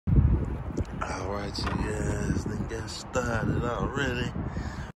Alright, you guys, then get started already.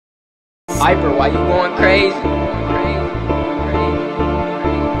 Hyper, why you going crazy?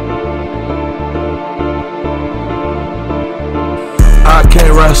 I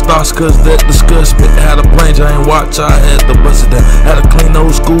can't ride stocks cause that disgust me. Had a plane giant watch, I had to bust it down. Had to clean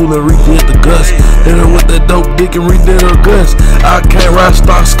old school and redid the guts. Hit her with that dope dick and redid her guts. I can't ride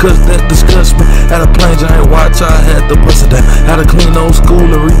stocks cause that disgust me. Had a plane giant watch, I had to bust it down. Had to clean old school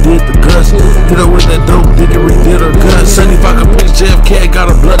and redid the guts. Hit her with that dope dick and redid her guts. 75 Caprice JFK got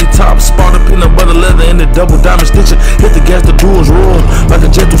a bloody top. Spotted peanut butter leather in the double diamond stitching. Hit the gas, the duals roar like a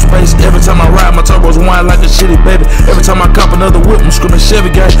jet through space. Every time I ride, my turbos whine like a shitty baby. Every time I cop another whip, I'm screaming Chevy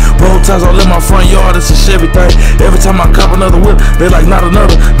gang. Roll ties all in my front yard, it's a Chevy thing. Every time I cop another whip, they like not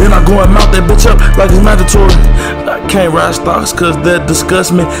another. Then I go and mount that bitch up like it's mandatory. I can't ride stocks cause that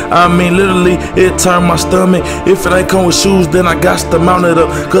disgusts me. I mean literally, it turned my stomach. If it ain't come with shoes, then I got to mount it up.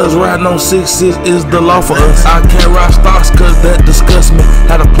 Cause riding on 6'6" is the law for us. I can't ride stocks cause that disgusts me.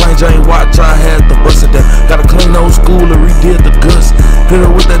 Had a plain Jane watch, I had to bust it down. Got a clean old school and redid the guts. Hit her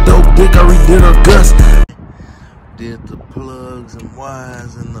with that dope dick, I redid her guts. Did the plugs and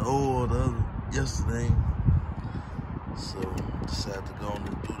wires in the order yesterday, so decided to go on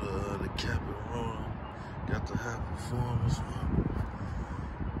and do the Caprice rotor. Got the high performance one.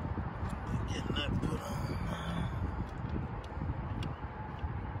 Getting that put on.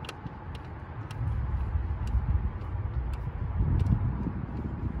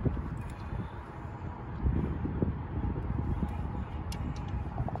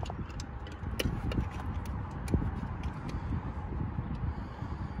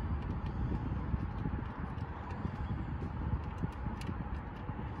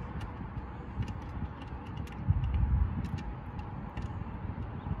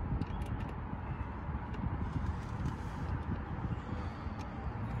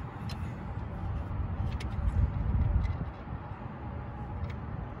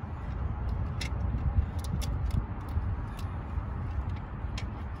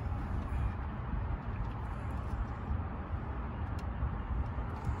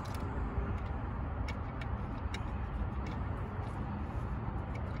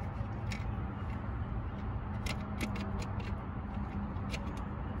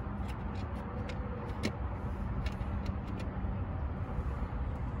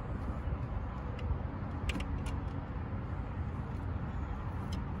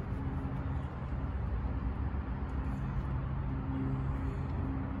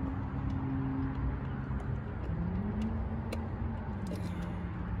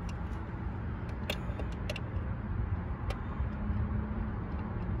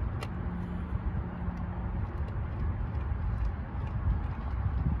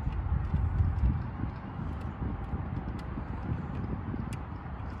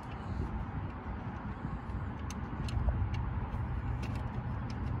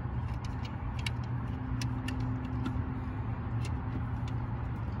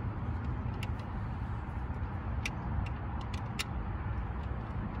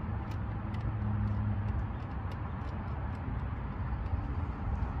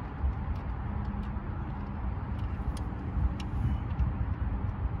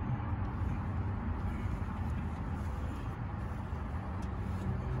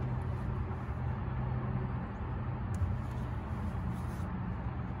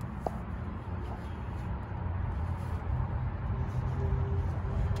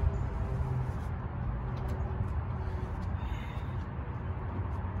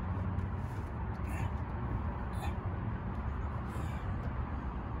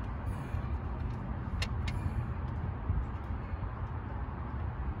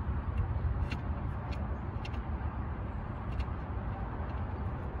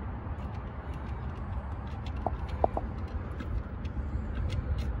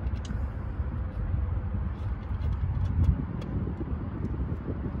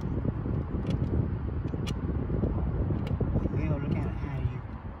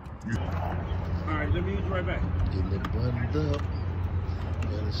 Let me use right back. Getting it buttoned up.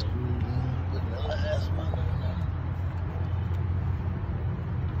 Got it screwed in. Putting the last one on there.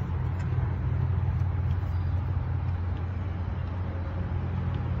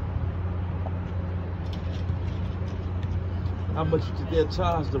 How much did they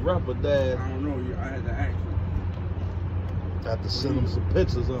charge the rapper, Dad? I don't know. I had to ask him. I have to send him some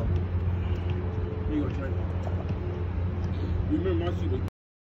pictures of him. You gonna try? You remember my shit was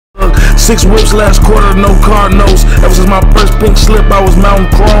 6 whips last quarter, no car notes. Ever since my first pink slip, I was mountain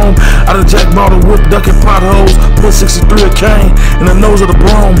chrome. Out of Jack bought a whip, ducking potholes. Put 63 a cane in the nose of the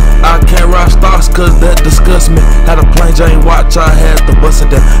broom. I can't ride stocks cause that disgusts me. Had a plain Jane watch, I had to bust it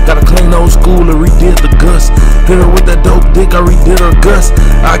down. Got a clean old school and redid the guts. Hit her with that dope dick, I redid her guts.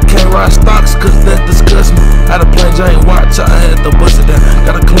 I can't ride stocks cause that disgusts me. Had a plain Jane watch, I had to bust it down.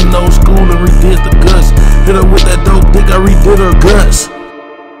 Got a clean old school and redid the guts. Hit her with that dope dick, I redid her guts.